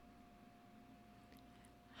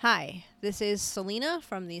Hi, this is Selena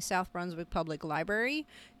from the South Brunswick Public Library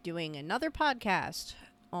doing another podcast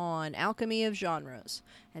on alchemy of genres.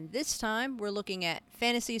 And this time we're looking at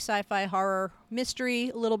fantasy, sci-fi, horror, mystery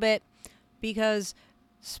a little bit because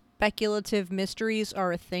speculative mysteries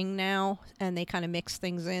are a thing now and they kind of mix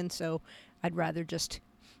things in, so I'd rather just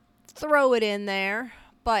throw it in there.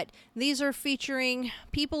 But these are featuring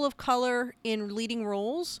people of color in leading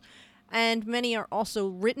roles, and many are also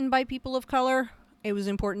written by people of color. It was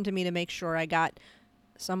important to me to make sure I got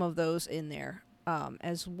some of those in there,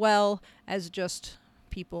 as well as just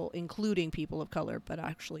people, including people of color, but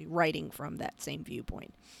actually writing from that same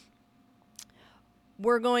viewpoint.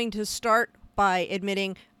 We're going to start by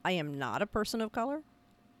admitting I am not a person of color,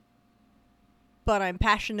 but I'm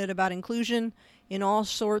passionate about inclusion in all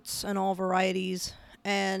sorts and all varieties,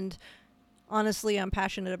 and honestly, I'm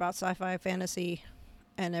passionate about sci-fi, fantasy,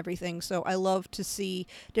 and everything. So I love to see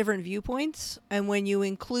different viewpoints. And when you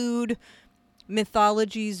include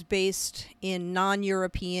mythologies based in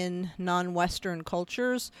non-European, non-Western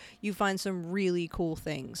cultures, you find some really cool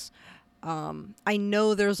things. I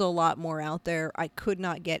know there's a lot more out there. I could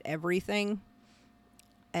not get everything.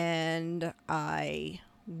 And I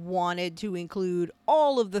wanted to include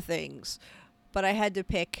all of the things. But I had to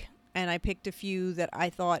pick, and I picked a few that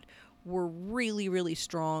I thought were really, really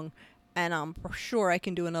strong. And I'm sure I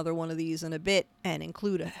can do another one of these in a bit and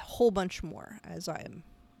include a whole bunch more, as I am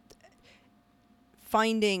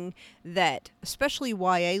finding that especially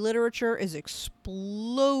YA literature is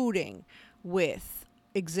exploding with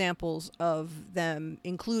examples of them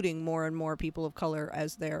including more and more people of color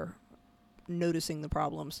as they're noticing the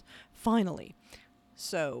problems finally.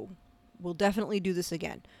 So we'll definitely do this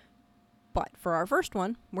again. But for our first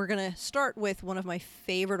one, we're going to start with one of my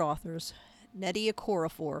favorite authors, Nnedi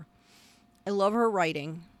Okorafor. I love her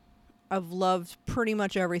writing. I've loved pretty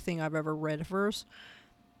much everything I've ever read of hers.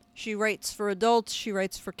 She writes for adults, she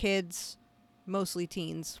writes for kids, mostly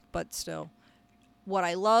teens, but still. What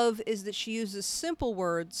I love is that she uses simple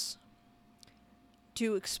words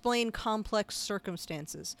to explain complex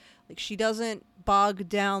circumstances. Like, she doesn't bog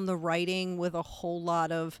down the writing with a whole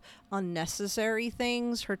lot of unnecessary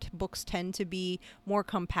things. Her books tend to be more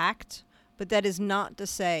compact. But that is not to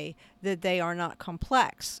say that they are not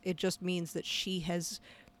complex. It just means that she has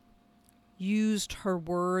used her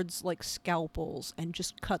words like scalpels and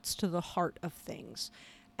just cuts to the heart of things.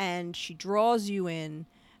 And she draws you in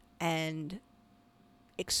and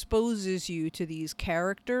exposes you to these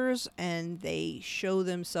characters, and they show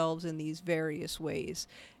themselves in these various ways.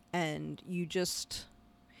 And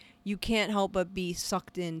you can't help but be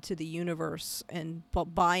sucked into the universe and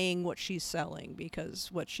buying what she's selling,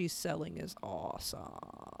 because what she's selling is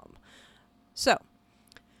awesome. So,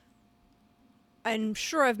 I'm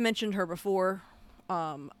sure I've mentioned her before,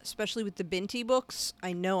 especially with the Binti books.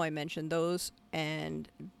 I know I mentioned those, and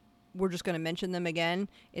we're just going to mention them again.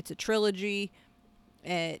 It's a trilogy.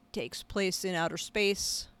 It takes place in outer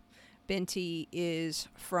space. Binti is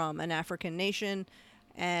from an African nation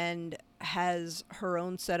and has her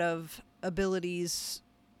own set of abilities,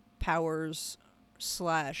 powers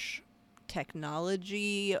 /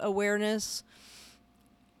 technology awareness,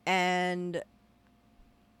 and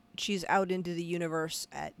she's out into the universe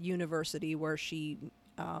at university where she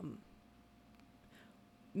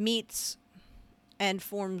meets and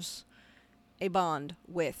forms a bond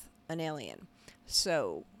with an alien.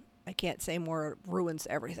 So I can't say more, it ruins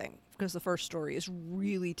everything because the first story is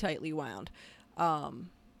really tightly wound. I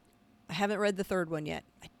haven't read the third one yet.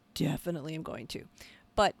 I definitely am going to.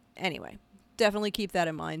 But anyway, definitely keep that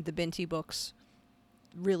in mind. The Binti books,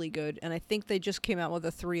 really good. And I think they just came out with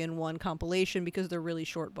a 3-in-1 compilation because they're really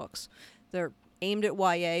short books. They're aimed at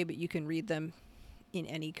YA, but you can read them in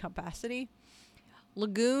any capacity.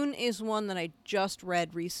 Lagoon is one that I just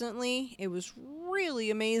read recently. It was really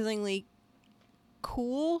amazingly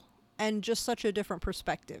cool and just such a different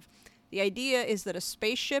perspective. The idea is that a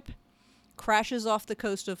spaceship crashes off the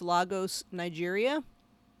coast of Lagos, Nigeria.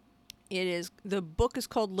 The book is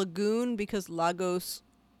called Lagoon because Lagos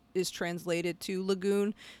is translated to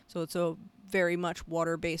lagoon, so it's a very much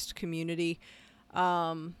water-based community.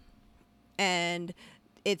 And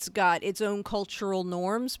it's got its own cultural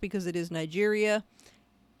norms because it is Nigeria.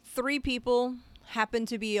 3 people happen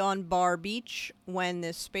to be on Bar Beach when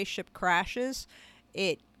this spaceship crashes.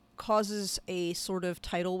 It causes a sort of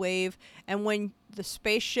tidal wave, and when the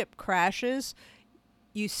spaceship crashes,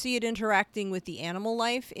 you see it interacting with the animal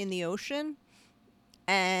life in the ocean,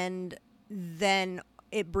 and then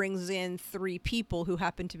it brings in 3 people who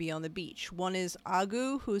happen to be on the beach. One is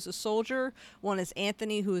Agu, who's a soldier. One is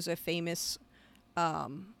Anthony, who is a famous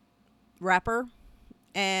rapper.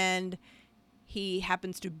 And He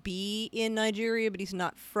happens to be in Nigeria, but he's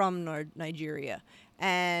not from Nigeria.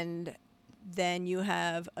 And then you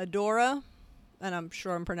have Adora, and I'm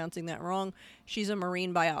sure I'm pronouncing that wrong. She's a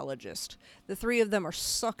marine biologist. The three of them are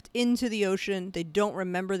sucked into the ocean. They don't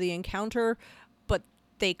remember the encounter, but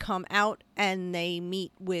they come out and they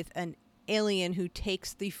meet with an alien who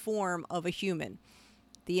takes the form of a human.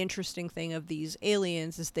 The interesting thing of these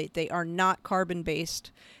aliens is that they are not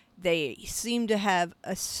carbon-based. They seem to have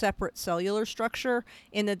a separate cellular structure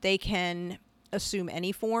in that they can assume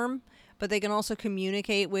any form, but they can also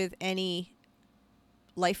communicate with any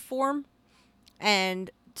life form.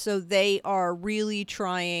 And so they are really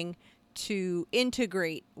trying to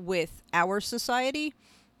integrate with our society,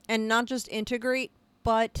 and not just integrate,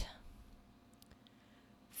 but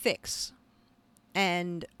fix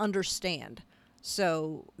and understand.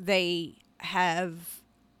 So they have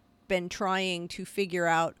been trying to figure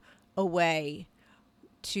out a way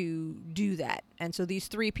to do that. And so these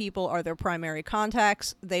three people are their primary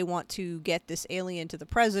contacts. They want to get this alien to the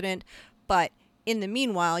president, but in the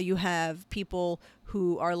meanwhile, you have people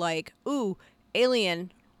who are like, ooh,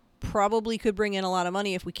 alien probably could bring in a lot of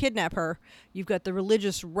money if we kidnap her. You've got the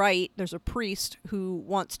religious right. There's a priest who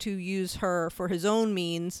wants to use her for his own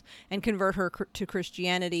means and convert her to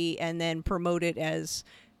Christianity and then promote it as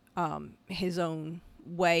his own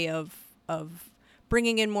way of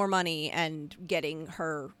bringing in more money and getting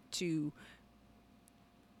her to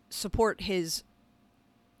support his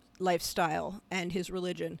lifestyle and his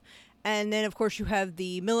religion. And then, of course, you have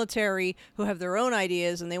the military who have their own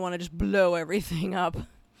ideas and they want to just blow everything up.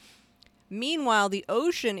 Meanwhile, the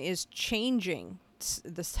ocean is changing.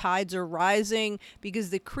 The tides are rising because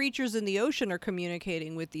the creatures in the ocean are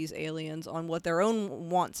communicating with these aliens on what their own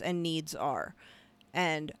wants and needs are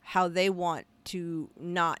and how they want to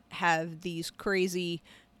not have these crazy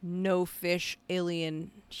no-fish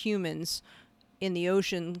alien humans in the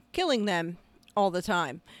ocean killing them all the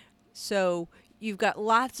time. So you've got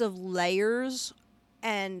lots of layers,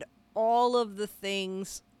 and all of the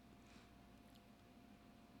things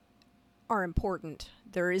are important.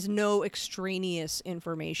 There is no extraneous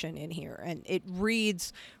information in here, and it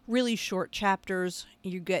reads really short chapters.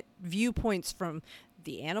 You get viewpoints from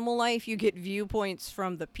the animal life, you get viewpoints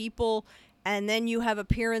from the people, and then you have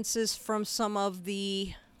appearances from some of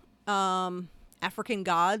the African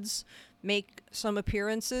gods make some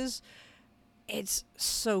appearances. It's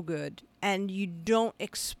so good. And you don't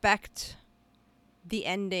expect the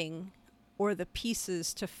ending or the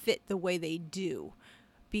pieces to fit the way they do,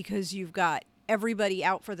 because you've got everybody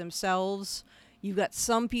out for themselves. You've got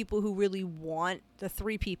some people who really want, the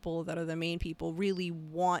three people that are the main people, really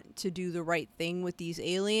want to do the right thing with these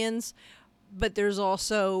aliens. But there's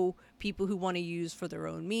also people who want to use for their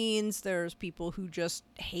own means. There's people who just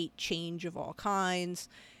hate change of all kinds.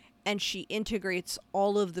 And she integrates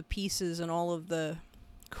all of the pieces and all of the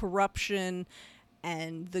corruption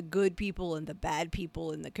and the good people and the bad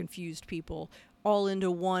people and the confused people all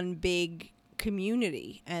into one big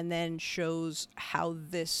community, and then shows how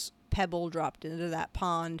this pebble dropped into that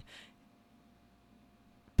pond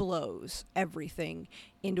blows everything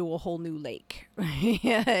into a whole new lake.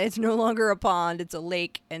 Yeah, it's no longer a pond, it's a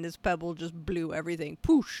lake, and this pebble just blew everything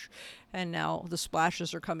poosh, and now the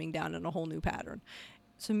splashes are coming down in a whole new pattern.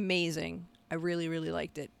 It's amazing. I really, really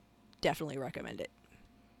liked it. Definitely recommend it.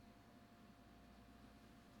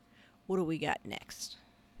 What do we got next?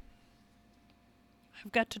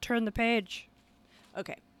 I've got to turn the page.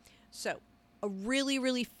 Okay, so a really,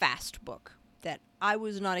 really fast book that I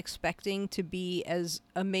was not expecting to be as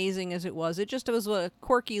amazing as it was. It was a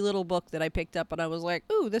quirky little book that I picked up, and I was like,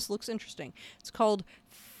 ooh, this looks interesting. It's called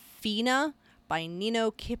Fina by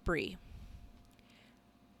Nino Kipri.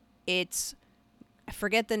 I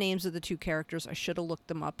forget the names of the two characters. I should have looked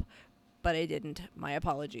them up, but I didn't. My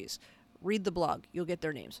apologies. Read the blog. You'll get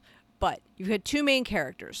their names. But you've had two main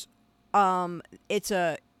characters.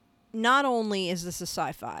 Not only is this a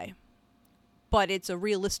sci-fi, but it's a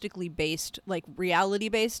realistically based, like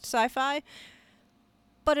reality-based sci-fi,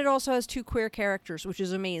 but it also has two queer characters, which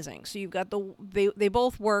is amazing. So you've got they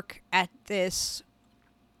both work at this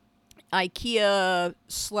IKEA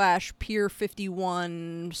 / Pier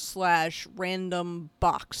 51 / random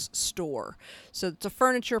box store. So it's a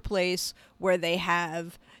furniture place where they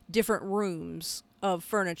have different rooms of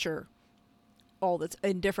furniture all that's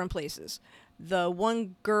in different places. The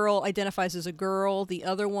one girl identifies as a girl. The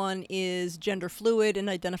other one is gender fluid and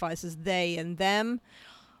identifies as they and them.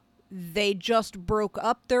 They just broke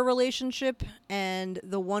up their relationship, and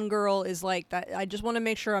the one girl is like, that. I just want to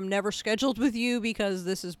make sure I'm never scheduled with you because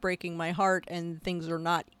this is breaking my heart and things are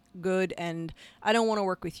not good and I don't want to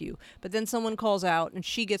work with you. But then someone calls out and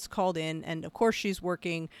she gets called in, and of course she's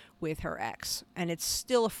working with her ex, and it's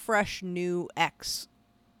still a fresh new ex.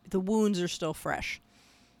 The wounds are still fresh.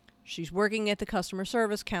 She's working at the customer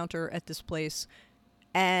service counter at this place,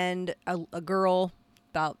 and a girl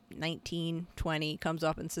about 19, 20 comes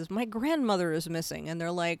up and says, "My grandmother is missing." And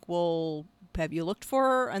they're like, "Well, have you looked for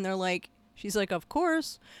her?" And they're like, she's like, "Of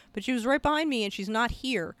course, but she was right behind me and she's not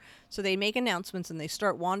here." So they make announcements and they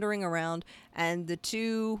start wandering around, and the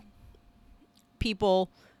two people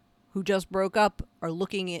who just broke up are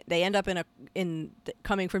looking at, they end up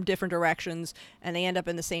coming from different directions, and they end up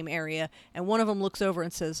in the same area, and one of them looks over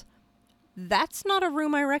and says, "That's not a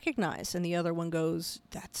room I recognize." And the other one goes,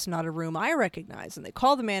 "That's not a room I recognize." And they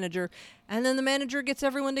call the manager, and then the manager gets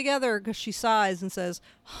everyone together because she sighs and says,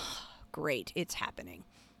 "Great, it's happening."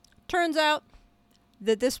 Turns out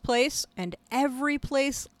that this place and every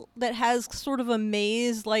place that has sort of a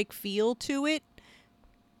maze-like feel to it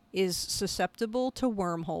is susceptible to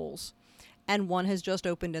wormholes. And one has just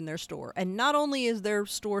opened in their store. And not only is their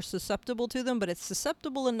store susceptible to them, but it's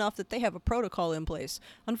susceptible enough that they have a protocol in place.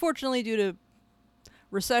 Unfortunately, due to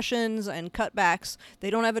recessions and cutbacks, they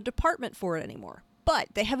don't have a department for it anymore. But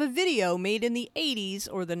they have a video made in the 80s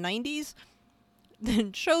or the 90s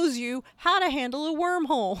that shows you how to handle a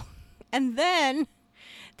wormhole. And then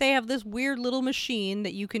they have this weird little machine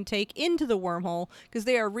that you can take into the wormhole because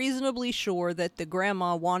they are reasonably sure that the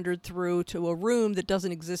grandma wandered through to a room that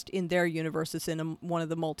doesn't exist in their universe. It's in one of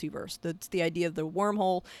the multiverse. That's the idea of the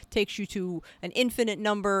wormhole. Takes you to an infinite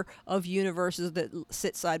number of universes that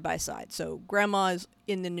sit side by side. So grandma is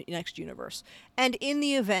in the next universe. And in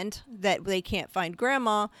the event that they can't find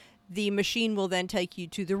grandma, the machine will then take you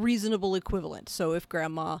to the reasonable equivalent. So if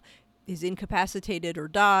grandma is incapacitated or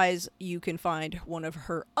dies, you can find one of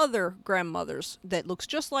her other grandmothers that looks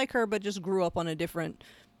just like her but just grew up on a different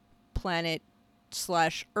planet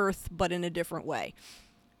 / Earth, but in a different way.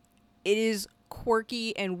 It is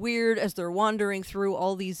quirky and weird as they're wandering through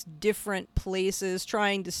all these different places,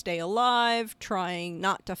 trying to stay alive, trying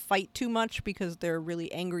not to fight too much because they're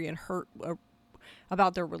really angry and hurt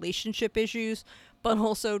about their relationship issues, but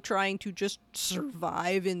also trying to just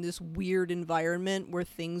survive in this weird environment where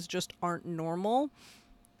things just aren't normal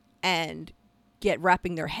and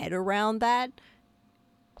wrapping their head around that.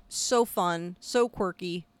 So fun, so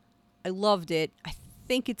quirky. I loved it. I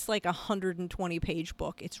think it's like a 120-page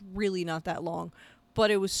book. It's really not that long,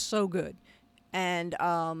 but it was so good. And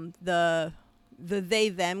the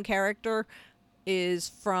they-them character is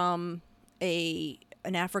from an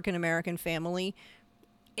African-American family.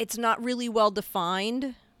 It's not really well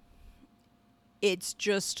defined. It's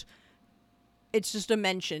just a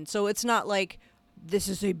mention. So it's not like this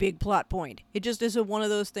is a big plot point. It just isn't one of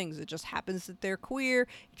those things. It just happens that they're queer.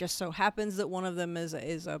 It just so happens that one of them is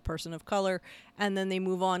a person of color. And then they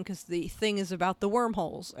move on because the thing is about the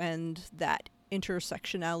wormholes and that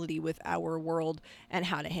intersectionality with our world and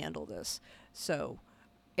how to handle this. So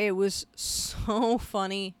it was so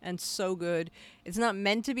funny and so good. It's not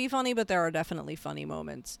meant to be funny, but there are definitely funny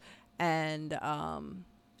moments. And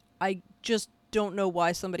I just don't know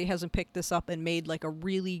why somebody hasn't picked this up and made like a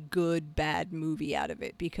really good bad movie out of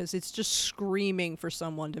it, because it's just screaming for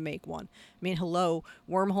someone to make one. I mean, hello,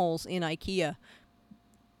 wormholes in IKEA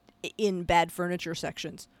in bad furniture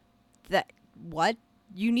sections. What?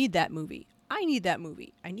 You need that movie. I need that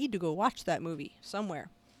movie. I need to go watch that movie somewhere.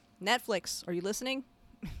 Netflix, are you listening?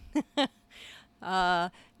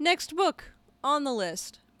 Next book on the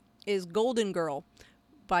list is Golden Girl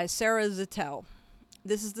by Sarah Zettel.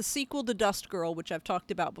 This is the sequel to Dust Girl, which I've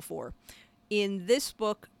talked about before. In this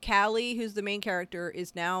book, Callie, who's the main character,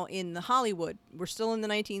 is now in the Hollywood. We're still in the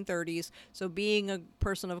 1930s, so being a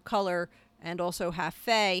person of color and also half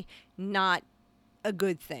Fae, not a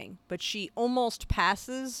good thing. But she almost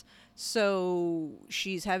passes, so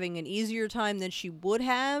she's having an easier time than she would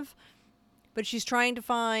have. But she's trying to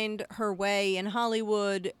find her way in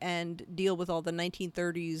Hollywood and deal with all the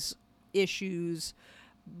 1930s issues,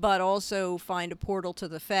 but also find a portal to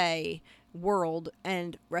the Fae world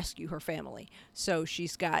and rescue her family. So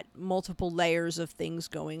she's got multiple layers of things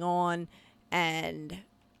going on, and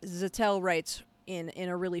Zettel writes in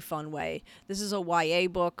a really fun way. This is a YA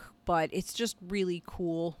book, but it's just really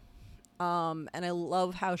cool. And I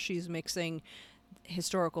love how she's mixing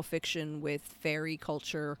historical fiction with fairy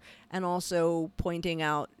culture and also pointing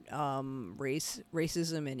out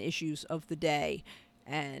racism and issues of the day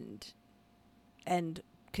and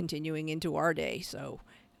continuing into our day. So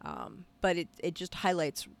but it just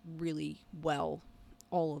highlights really well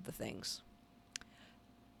all of the things.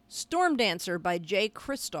 Storm Dancer by Jay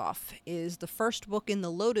Kristoff is the first book in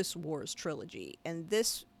the Lotus Wars trilogy, and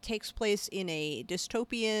this takes place in a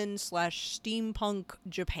dystopian / steampunk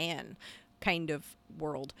Japan kind of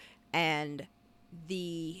world. And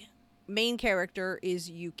the main character is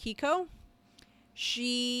Yukiko.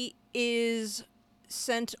 She is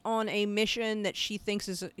sent on a mission that she thinks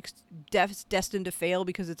is destined to fail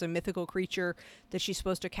because it's a mythical creature that she's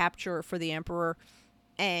supposed to capture for the Emperor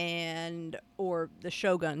or the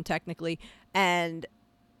Shogun technically, and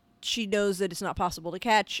she knows that it's not possible to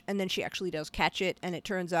catch, and then she actually does catch it, and it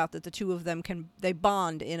turns out that the two of them they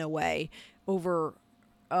bond in a way over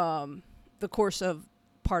the course of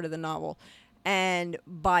part of the novel. And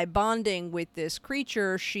by bonding with this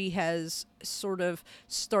creature, she has sort of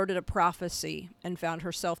started a prophecy and found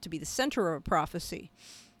herself to be the center of a prophecy,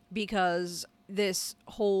 because this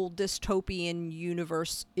whole dystopian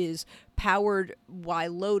universe is powered by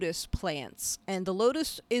lotus plants. And the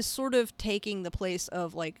lotus is sort of taking the place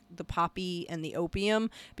of like the poppy and the opium,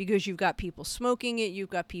 because you've got people smoking it, you've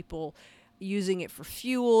got people using it for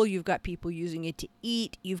fuel, you've got people using it to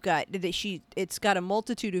eat, it's got a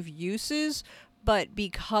multitude of uses, but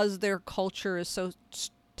because their culture is so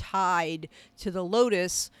tied to the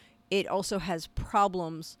lotus, it also has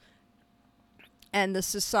problems, and the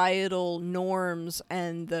societal norms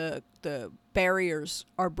and the barriers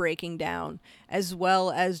are breaking down, as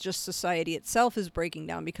well as just society itself is breaking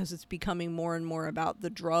down, because it's becoming more and more about the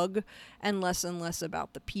drug and less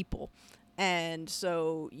about the people. And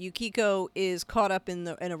so Yukiko is caught up in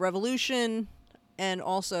a revolution and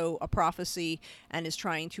also a prophecy, and is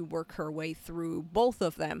trying to work her way through both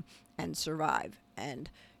of them and survive. And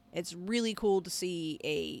it's really cool to see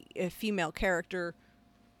a female character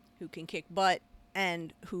who can kick butt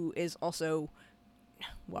and who is also,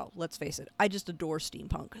 well, let's face it, I just adore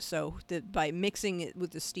steampunk. So by mixing it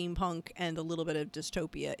with the steampunk and a little bit of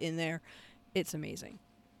dystopia in there, it's amazing.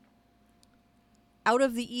 Out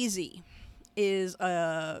of the Easy is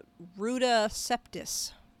Ruta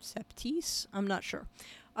Septis. Septis? I'm not sure.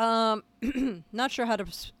 Not sure how to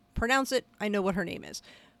pronounce it. I know what her name is.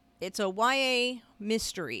 It's a YA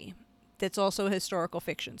mystery that's also historical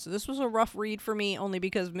fiction. So this was a rough read for me, only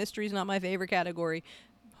because mystery's not my favorite category.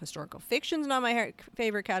 Historical fiction's not my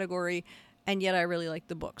favorite category, and yet I really like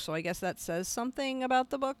the book. So I guess that says something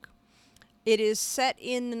about the book. It is set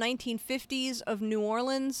in the 1950s of New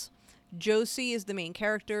Orleans. Josie is the main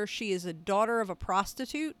character. She is a daughter of a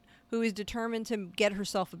prostitute who is determined to get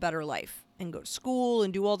herself a better life and go to school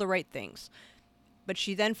and do all the right things. But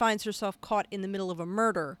she then finds herself caught in the middle of a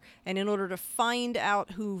murder, and in order to find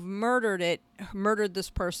out who murdered this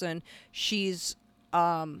person, she's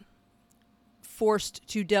forced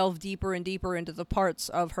to delve deeper and deeper into the parts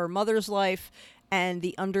of her mother's life and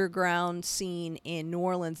the underground scene in New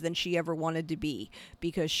Orleans than she ever wanted to be,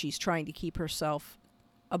 because she's trying to keep herself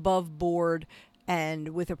above board and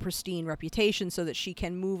with a pristine reputation so that she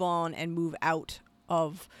can move on and move out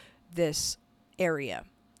of this area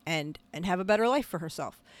and have a better life for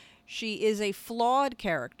herself. She is a flawed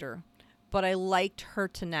character, but I liked her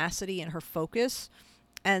tenacity and her focus,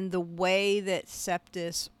 and the way that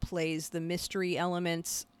Septis plays the mystery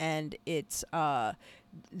elements and it's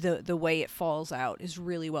the way it falls out is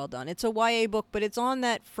really well done. It's a YA book, but it's on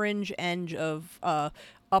that fringe edge of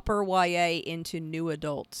upper YA into new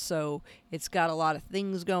adult. So it's got a lot of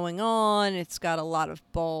things going on. It's got a lot of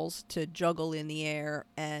balls to juggle in the air,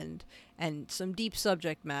 and some deep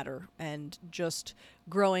subject matter, and just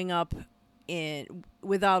growing up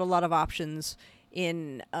without a lot of options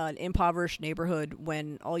in an impoverished neighborhood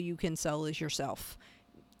when all you can sell is yourself.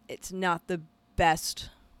 It's not the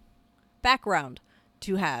best background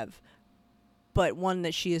to have, but one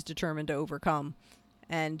that she is determined to overcome,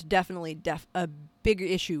 and definitely a bigger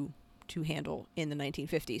issue to handle in the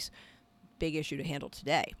 1950s. Big issue to handle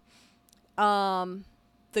today.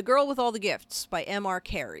 The Girl with All the Gifts by M.R.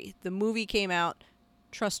 Carey. The movie came out.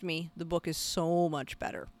 Trust me, the book is so much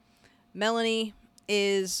better. Melanie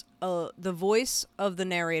is the voice of the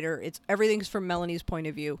narrator. Everything's from Melanie's point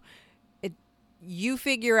of view. You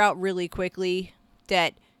figure out really quickly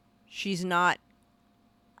that she's not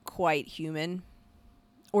quite human,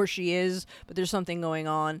 or she is, but there's something going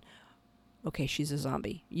on. Okay, she's a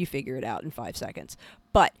zombie. You figure it out in 5 seconds.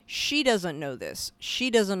 But she doesn't know this. She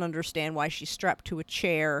doesn't understand why she's strapped to a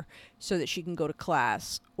chair so that she can go to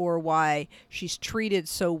class, or why she's treated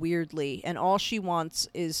so weirdly. And all she wants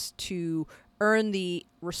is to earn the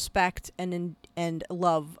respect and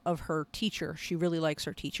love of her teacher. She really likes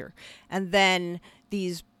her teacher. And then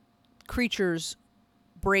these creatures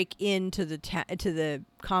break into the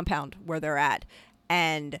compound where they're at,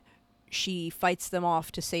 and she fights them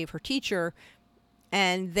off to save her teacher,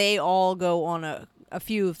 and they all go on a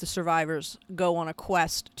few of the survivors go on a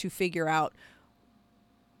quest to figure out,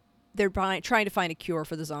 they're trying to find a cure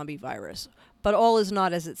for the zombie virus. But all is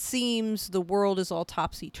not as it seems. The world is all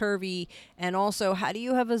topsy-turvy. And also, how do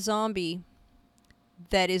you have a zombie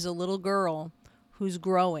that is a little girl who's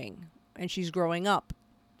growing, and she's growing up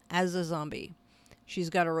as a zombie? She's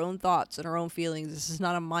got her own thoughts and her own feelings. This is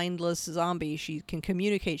not a mindless zombie. She can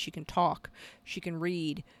communicate. She can talk. She can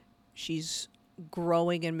read. She's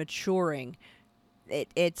growing and maturing.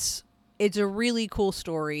 It's a really cool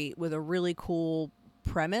story with a really cool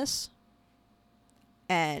premise,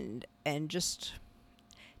 and just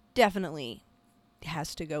definitely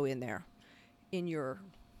has to go in there in your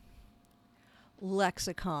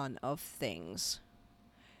lexicon of things.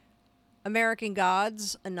 American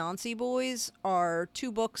Gods, Anansi Boys are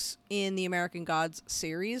 2 books in the American Gods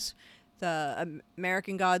series. The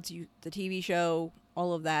American Gods, the TV show,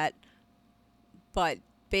 all of that. But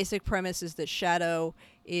basic premise is that Shadow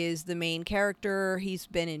is the main character. He's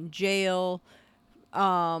been in jail.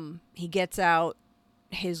 He gets out.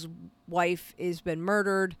 His wife has been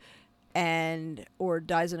murdered or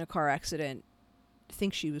dies in a car accident. I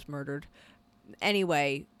think she was murdered.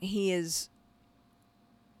 Anyway, he is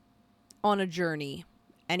on a journey,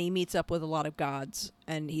 and he meets up with a lot of gods,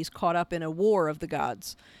 and he's caught up in a war of the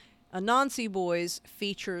gods. Anansi Boys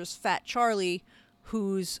features Fat Charlie,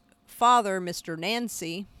 whose father, Mr.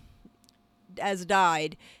 Nancy, has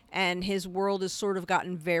died, and his world has sort of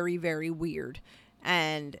gotten very, very weird.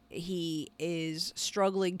 And he is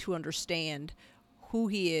struggling to understand who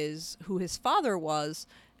he is, who his father was,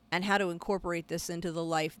 and how to incorporate this into the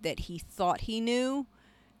life that he thought he knew,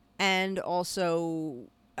 and also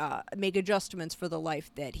make adjustments for the life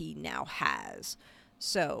that he now has.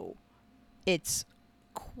 So it's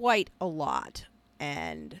quite a lot,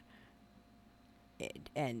 and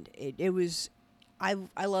it was.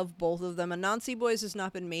 I love both of them. Anansi Boys has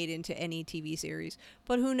not been made into any TV series,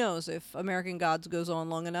 but who knows, if American Gods goes on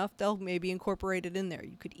long enough, they'll maybe incorporate it in there.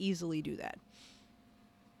 You could easily do that.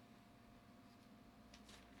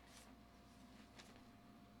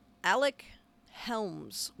 Alec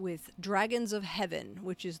Helms with Dragons of Heaven,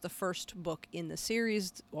 which is the first book in the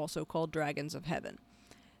series, also called Dragons of Heaven.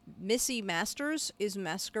 Missy Masters is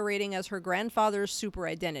masquerading as her grandfather's super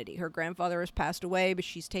identity. Her grandfather has passed away, but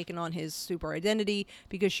she's taken on his super identity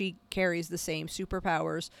because she carries the same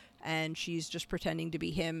superpowers, and she's just pretending to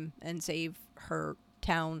be him and save her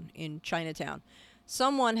town in Chinatown.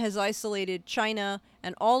 Someone has isolated China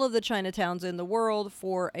and all of the Chinatowns in the world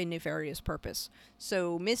for a nefarious purpose.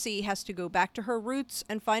 So Missy has to go back to her roots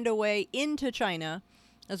and find a way into China,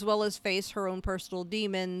 as well as face her own personal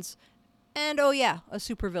demons. And, oh yeah, a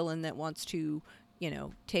supervillain that wants to,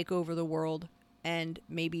 take over the world and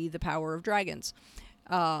maybe the power of dragons.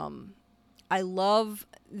 I love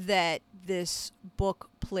that this book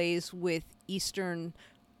plays with Eastern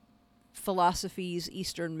philosophies,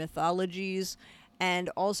 Eastern mythologies, and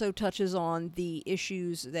also touches on the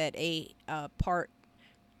issues that a part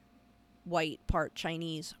white, part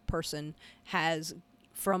Chinese person has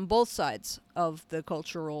from both sides of the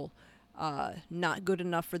cultural not good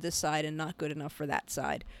enough for this side and not good enough for that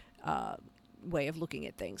side way of looking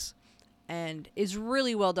at things. And is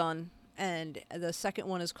really well done. And the second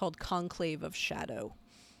one is called Conclave of Shadow.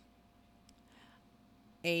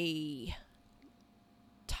 A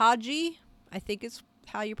Taji, I think it's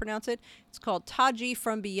how you pronounce it. It's called Taji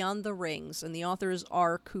from Beyond the Rings, and the author is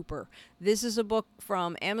R. Cooper. This is a book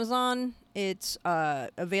from Amazon. It's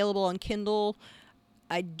available on Kindle.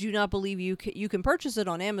 I do not believe you can purchase it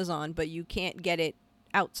on Amazon, but you can't get it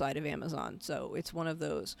outside of Amazon. So it's one of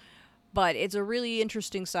those. But it's a really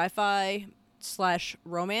interesting sci-fi /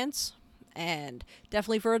 romance, and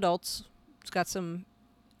definitely for adults. It's got some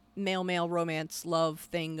male romance love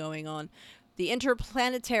thing going on. The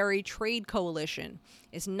Interplanetary Trade Coalition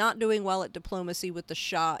is not doing well at diplomacy with the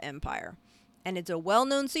Shah Empire. And it's a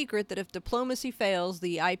well-known secret that if diplomacy fails,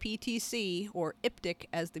 the IPTC, or IPTIC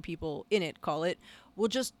as the people in it call it, will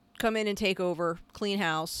just come in and take over, clean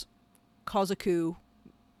house, cause a coup,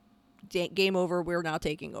 game over, we're now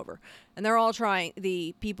taking over. And they're all trying,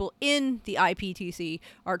 the people in the IPTC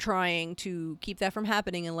are trying to keep that from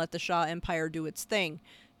happening and let the Shah Empire do its thing.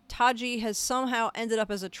 Taji has somehow ended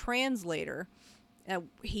up as a translator.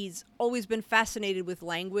 He's always been fascinated with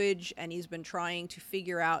language, and he's been trying to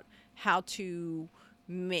figure out how to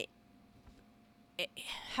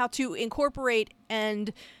incorporate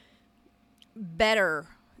and better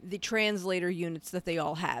the translator units that they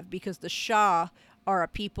all have, because the Shah are a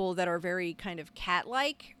people that are very kind of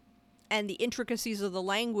cat-like, and the intricacies of the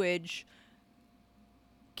language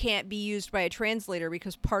can't be used by a translator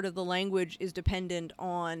because part of the language is dependent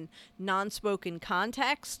on non-spoken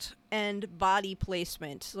context and body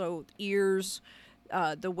placement. So ears,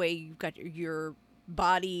 the way you've got your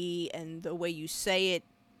body and the way you say it,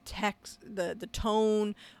 text, the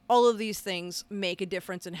tone, all of these things make a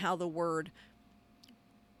difference in how the word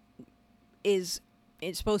is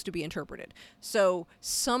it's supposed to be interpreted. So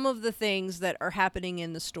some of the things that are happening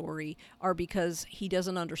in the story are because he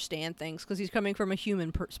doesn't understand things because he's coming from a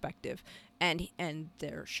human perspective, and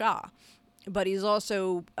they're Shah. But he's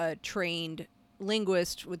also a trained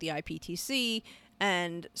linguist with the IPTC,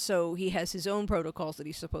 and so he has his own protocols that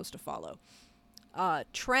he's supposed to follow.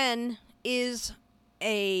 Tren is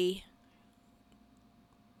a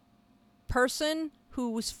person who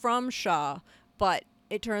was from Shah, but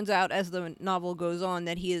it turns out as the novel goes on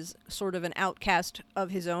that he is sort of an outcast of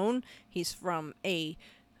his own. He's from he's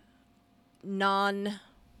an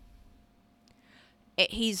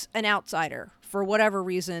outsider. For whatever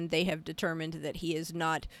reason, they have determined that he is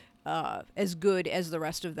not as good as the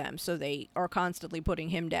rest of them, so they are constantly putting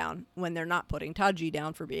him down when they're not putting Taji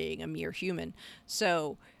down for being a mere human.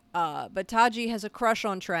 So, but Taji has a crush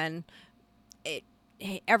on Tren.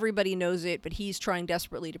 Everybody knows it, but he's trying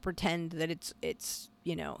desperately to pretend that it's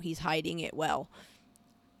he's hiding it well.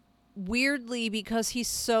 Weirdly, because he's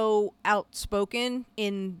so outspoken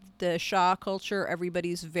in the Shah culture,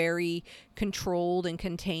 everybody's very controlled and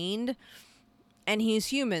contained. And he's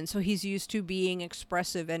human, so he's used to being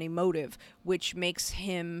expressive and emotive, which makes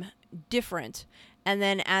him different. And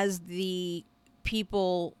then as the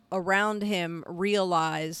people around him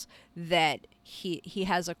realize that he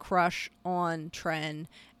has a crush on Tren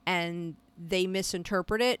and they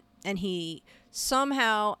misinterpret it, and he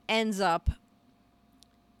somehow ends up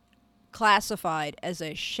classified as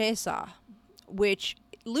a Shesa, which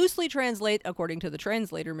loosely translate, according to the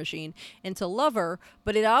translator machine, into lover,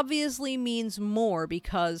 but it obviously means more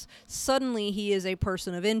because suddenly he is a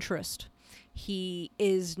person of interest. He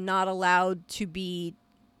is not allowed to be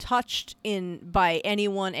touched by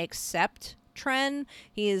anyone except Tren.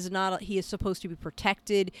 He is supposed to be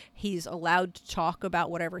protected. He's allowed to talk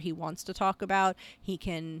about whatever he wants to talk about. He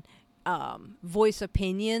can voice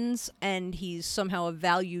opinions, and he's somehow a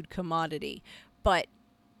valued commodity. But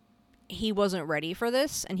he wasn't ready for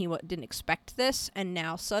this, and he didn't expect this, and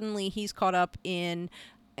now suddenly he's caught up in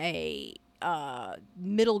a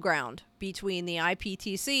middle ground between the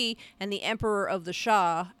IPTC and the Emperor of the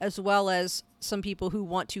Shah, as well as some people who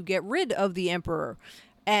want to get rid of the Emperor.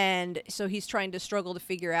 And so he's trying to struggle to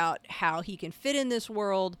figure out how he can fit in this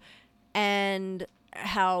world and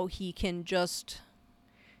how he can just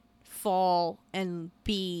fall and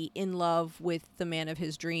be in love with the man of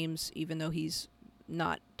his dreams, even though he's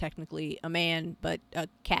not technically a man, but a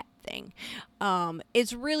cat thing.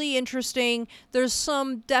 It's really interesting. There's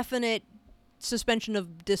some definite suspension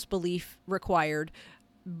of disbelief required,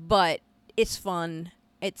 but it's fun.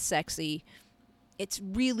 It's sexy. It's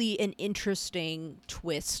really an interesting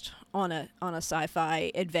twist on a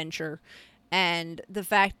sci-fi adventure. And the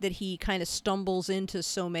fact that he kind of stumbles into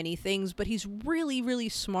so many things, but he's really, really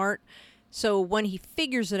smart. So when he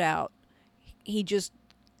figures it out, he just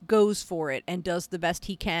goes for it and does the best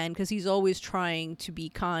he can, because he's always trying to be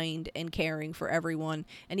kind and caring for everyone,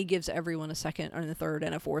 and he gives everyone a second and a third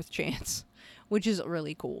and a fourth chance, which is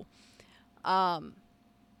really cool.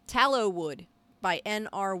 Tallow Wood by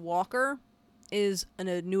N.R. Walker is a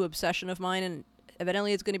new obsession of mine, and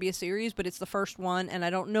evidently it's going to be a series, but it's the first one, and I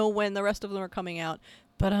don't know when the rest of them are coming out,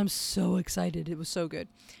 but I'm so excited. It was so good.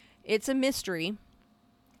 It's a mystery.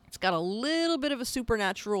 It's got a little bit of a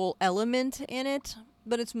supernatural element in it,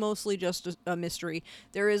 but it's mostly just a mystery.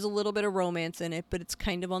 There is a little bit of romance in it, but it's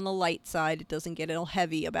kind of on the light side. It doesn't get all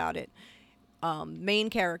heavy about it. Main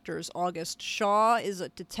characters: August Shaw is a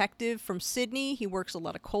detective from Sydney. He works a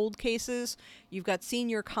lot of cold cases. You've got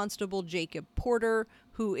Senior Constable Jacob Porter,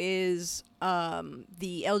 who is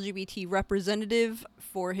the LGBT representative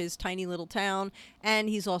for his tiny little town, and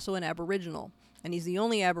he's also an Aboriginal. And he's the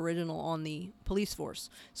only Aboriginal on the police force.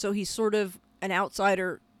 So he's sort of an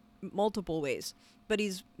outsider multiple ways. But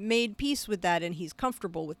he's made peace with that, and he's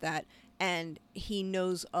comfortable with that. And he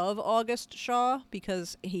knows of August Shaw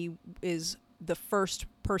because he is the first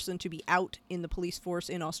person to be out in the police force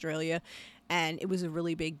in Australia. And it was a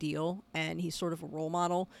really big deal. And he's sort of a role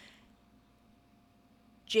model.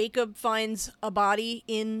 Jacob finds a body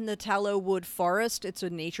in the Tallow Wood Forest. It's a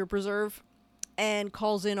nature preserve. And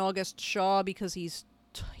calls in August Shaw because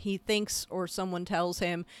he thinks, or someone tells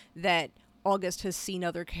him, that August has seen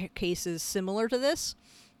other cases similar to this.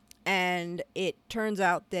 And it turns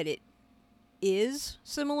out that it is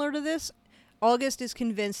similar to this. August is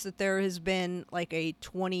convinced that there has been like a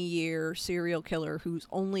 20-year serial killer who's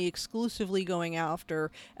only exclusively going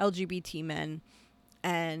after LGBT men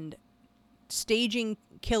and staging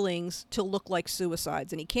killings to look like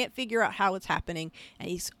suicides, and he can't figure out how it's happening, and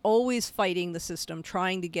he's always fighting the system,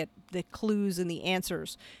 trying to get the clues and the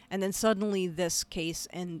answers. And then suddenly this case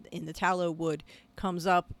in the Tallow Wood comes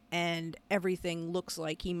up, and everything looks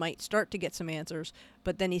like he might start to get some answers,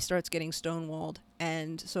 but then he starts getting stonewalled,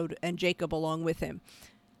 and Jacob along with him.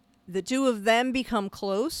 The two of them become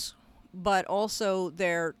close, but also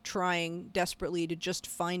they're trying desperately to just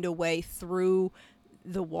find a way through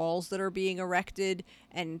the walls that are being erected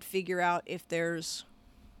and figure out if there's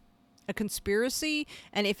a conspiracy,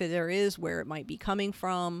 and if there is, where it might be coming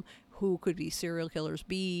from. Who could these serial killers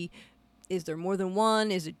be? Is there more than one?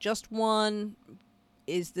 Is it just one?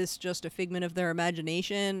 Is this just a figment of their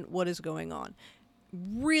imagination? What is going on?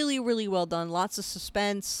 Really, really well done. Lots of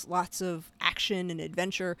suspense, lots of action and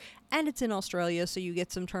adventure, and it's in Australia, so you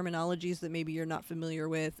get some terminologies that maybe you're not familiar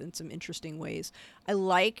with in some interesting ways. I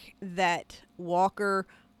like that Walker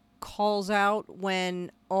calls out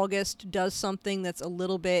when August does something that's a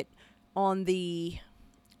little bit on the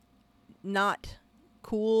not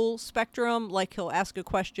cool spectrum. Like, he'll ask a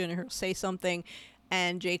question or he'll say something,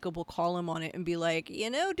 and Jacob will call him on it and be like,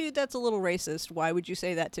 dude, that's a little racist. Why would you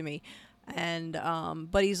say that to me? And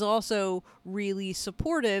but he's also really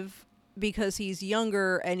supportive because he's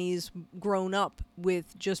younger and he's grown up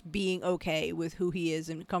with just being okay with who he is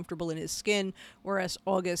and comfortable in his skin, whereas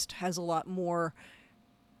August has a lot more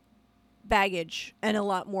baggage and a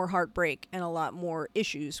lot more heartbreak and a lot more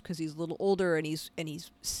issues because he's a little older and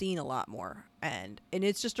he's seen a lot more, and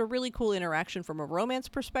it's just a really cool interaction from a romance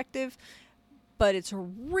perspective, but it's a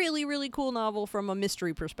really, really cool novel from a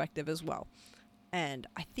mystery perspective as well. And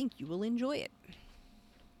I think you will enjoy it.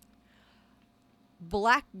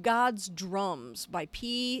 Black God's Drums by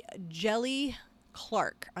P. Djèlí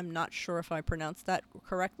Clark. I'm not sure if I pronounced that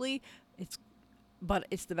correctly, but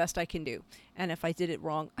it's the best I can do. And if I did it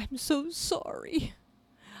wrong, I'm so sorry.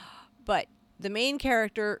 But the main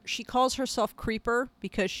character, she calls herself Creeper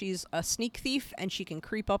because she's a sneak thief and she can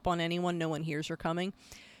creep up on anyone. No one hears her coming.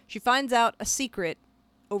 She finds out a secret,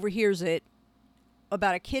 overhears it,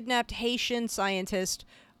 about a kidnapped Haitian scientist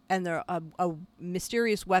and a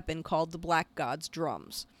mysterious weapon called the Black God's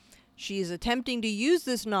Drums. She is attempting to use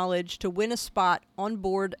this knowledge to win a spot on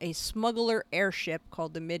board a smuggler airship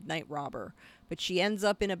called the Midnight Robber, but she ends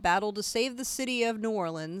up in a battle to save the city of New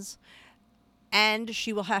Orleans, and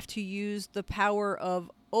she will have to use the power of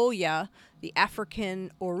Oya, the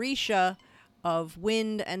African Orisha of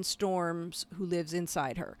wind and storms, who lives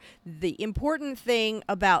inside her. The important thing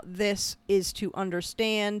about this is to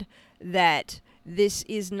understand that this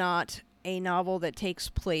is not a novel that takes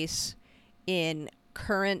place in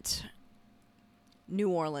current New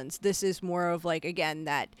Orleans. This is more of like, again,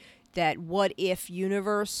 that what if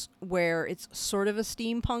universe where it's sort of a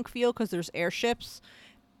steampunk feel because there's airships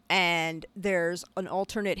and there's an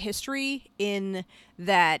alternate history in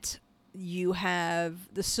that you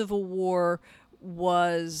have the Civil War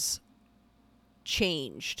was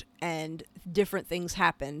changed and different things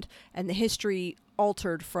happened and the history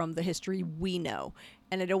altered from the history we know.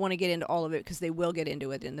 And I don't want to get into all of it because they will get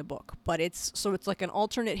into it in the book. But it's like an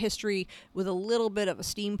alternate history with a little bit of a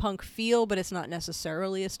steampunk feel, but it's not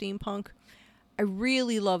necessarily a steampunk. I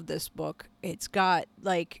really love this book. It's got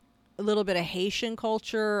like a little bit of Haitian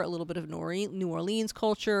culture, a little bit of New Orleans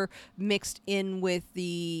culture mixed in with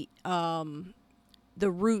the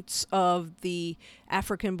roots of the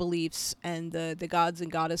African beliefs and the gods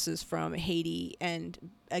and goddesses from Haiti, and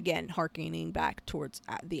again harkening back towards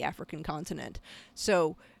the African continent.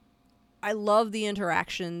 So I love the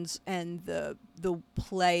interactions and the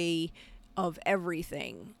play of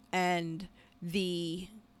everything, and the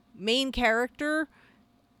main character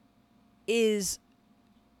is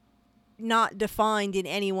not defined in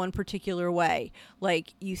any one particular way.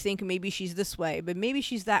 Like, you think maybe she's this way, but maybe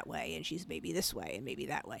she's that way, and she's maybe this way and maybe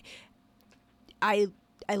that way. I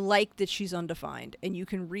like that she's undefined, and you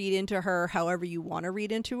can read into her however you want to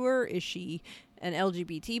read into her. Is she an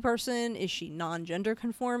LGBT person? Is she non-gender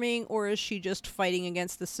conforming? Or is she just fighting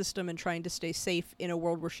against the system and trying to stay safe in a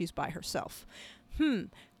world where she's by herself?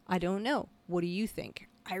 I don't know. What do you think?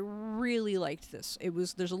 I really liked this.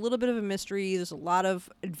 There's a little bit of a mystery, there's a lot of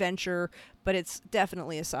adventure, but it's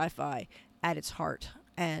definitely a sci-fi at its heart,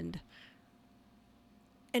 and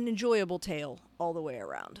an enjoyable tale all the way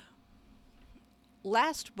around.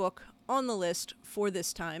 Last book on the list for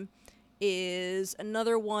this time is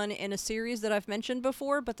another one in a series that I've mentioned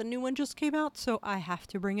before, but the new one just came out, so I have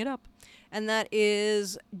to bring it up. And that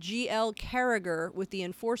is G.L. Carragher with The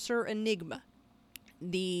Enforcer Enigma.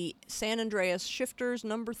 the San Andreas Shifters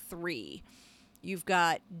number 3. You've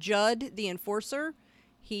got Judd, the Enforcer,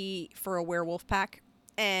 for a werewolf pack,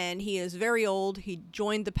 and he is very old. He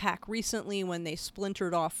joined the pack recently when they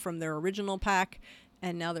splintered off from their original pack,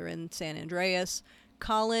 and now they're in San Andreas.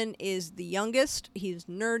 Colin is the youngest. He's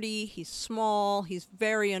nerdy, he's small, he's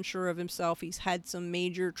very unsure of himself. He's had some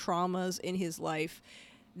major traumas in his life.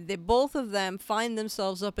 Both of them find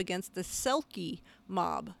themselves up against the Selkie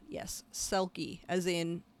mob. Yes, Selkie, as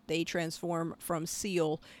in they transform from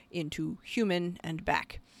seal into human and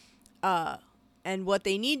back. And what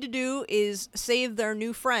they need to do is save their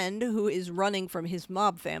new friend who is running from his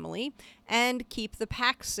mob family and keep the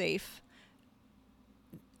pack safe.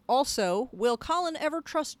 Also, will Colin ever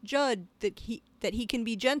trust Judd that he can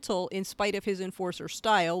be gentle in spite of his enforcer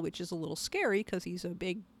style, which is a little scary because he's a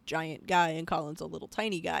big giant guy and Colin's a little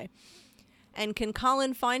tiny guy? And can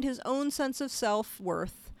Colin find his own sense of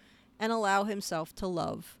self-worth and allow himself to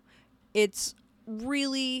love? It's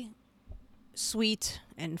really sweet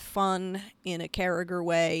and fun in a Carragher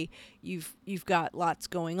way. You've got lots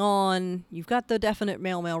going on. You've got the definite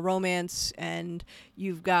male-male romance, and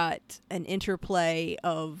you've got an interplay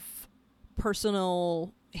of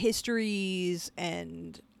personal histories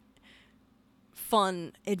and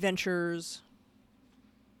fun adventures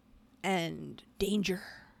and danger.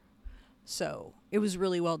 So it was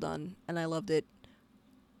really well done, and I loved it.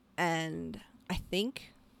 And I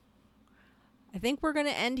think we're going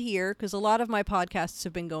to end here because a lot of my podcasts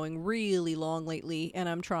have been going really long lately, and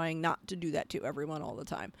I'm trying not to do that to everyone all the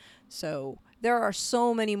time. So there are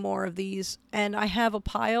so many more of these, and I have a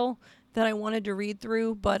pile that I wanted to read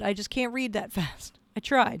through, but I just can't read that fast. I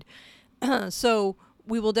tried. So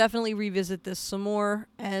we will definitely revisit this some more,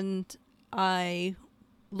 and I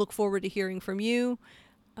look forward to hearing from you.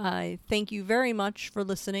 I thank you very much for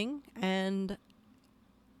listening, and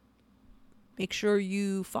make sure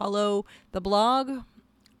you follow the blog,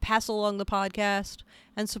 pass along the podcast,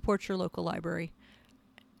 and support your local library.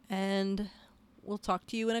 And we'll talk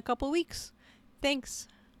to you in a couple weeks. Thanks.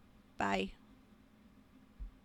 Bye.